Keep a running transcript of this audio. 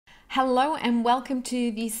Hello and welcome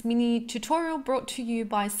to this mini tutorial brought to you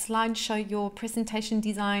by Slidesho, your presentation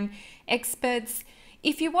design experts.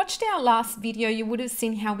 If you watched our last video, you would have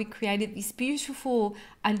seen how we created this beautiful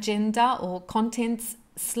agenda or contents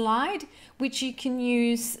slide, which you can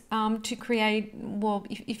use to create, well,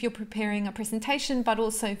 if you're preparing a presentation, but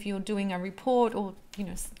also if you're doing a report, or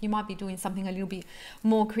you might be doing something a little bit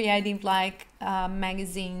more creative like a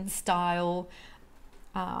magazine style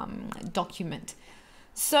document.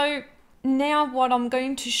 So now what I'm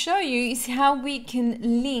going to show you is how we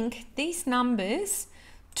can link these numbers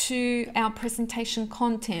to our presentation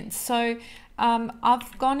content. So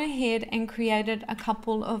I've gone ahead and created a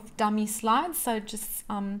couple of dummy slides. So just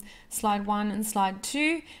slide 1 and slide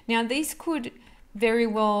 2. Now these could very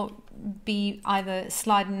well be either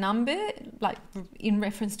slide number, like in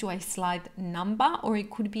reference to a slide number, or it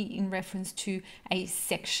could be in reference to a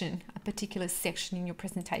section, a particular section in your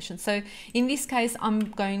presentation. So in this case, I'm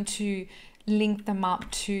going to link them up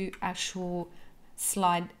to actual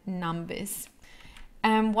slide numbers.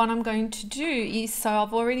 And what I'm going to do is, so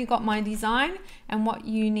I've already got my design, and what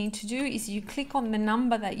you need to do is you click on the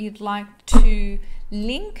number that you'd like to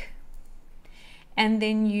link, and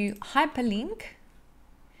then you hyperlink,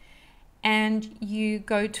 and you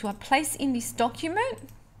go to a place in this document,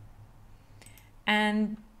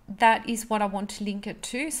 and that is what I want to link it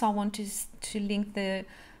to. So I want to link the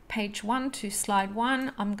page 1 to slide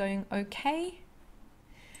 1. I'm going OK.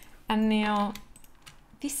 And now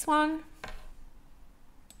this one,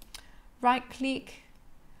 right click,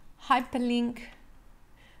 hyperlink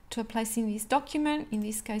to a place in this document. In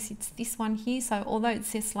this case, it's this one here. So although it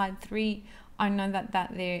says slide 3, I know that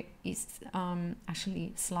there is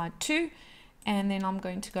actually slide 2, and then I'm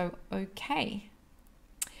going to go OK.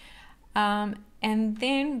 And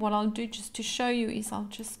then what I'll do just to show you is I'll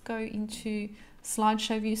just go into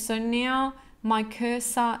Slideshow view. So now my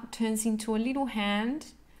cursor turns into a little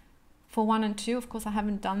hand for 1 and 2. Of course, I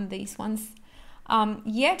haven't done these ones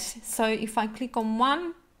yet. So if I click on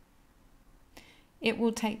 1, it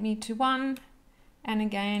will take me to 1, and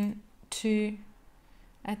again 2.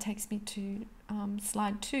 It takes me to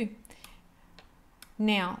slide 2.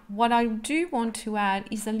 Now, what I do want to add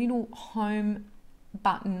is a little home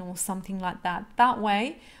button or something like that. That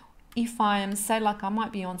way, if I am, say, like I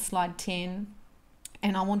might be on slide 10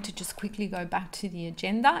 and I want to just quickly go back to the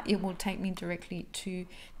agenda, it will take me directly to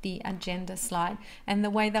the agenda slide. And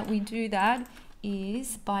the way that we do that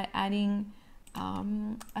is by adding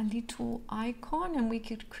a little icon, and we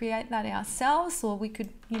could create that ourselves, or we could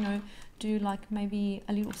do like maybe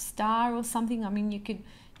a little star or something. I mean, you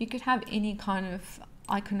could have any kind of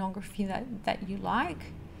iconography that you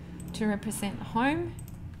like to represent home,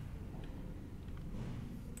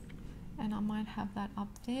 and I might have that up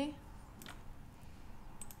there.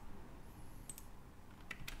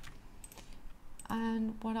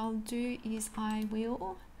 And what I'll do is I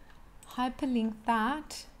will hyperlink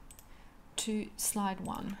that to slide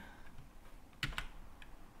 1.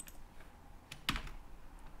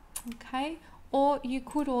 Okay, or you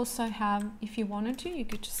could also have, if you wanted to, you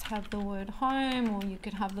could just have the word home, or you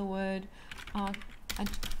could have the word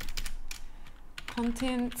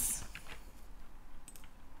contents.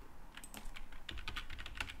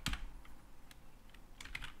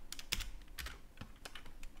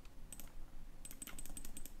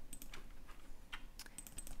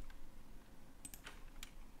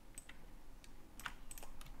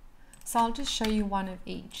 So I'll just show you one of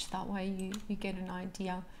each. That way you get an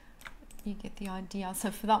idea. You get the idea.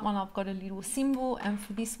 So for that one, I've got a little symbol, and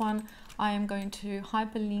for this one, I am going to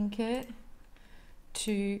hyperlink it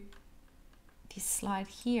to this slide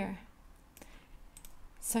here.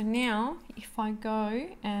 So now, if I go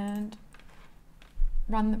and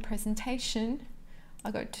run the presentation,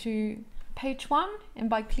 I go to page 1, and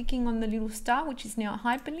by clicking on the little star, which is now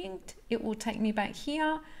hyperlinked, it will take me back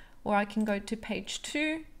here, or I can go to page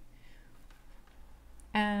 2.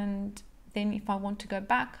 And then if I want to go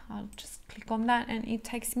back, I'll just click on that and it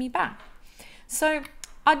takes me back. So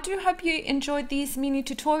I do hope you enjoyed this mini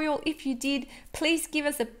tutorial. If you did, please give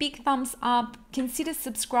us a big thumbs up. Consider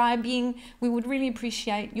subscribing. We would really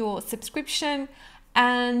appreciate your subscription.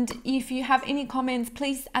 And if you have any comments,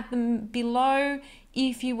 please add them below.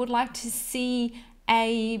 If you would like to see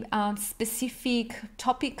a specific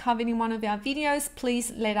topic covered in one of our videos,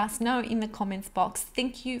 please let us know in the comments box.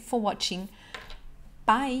 Thank you for watching.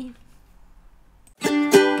 Bye.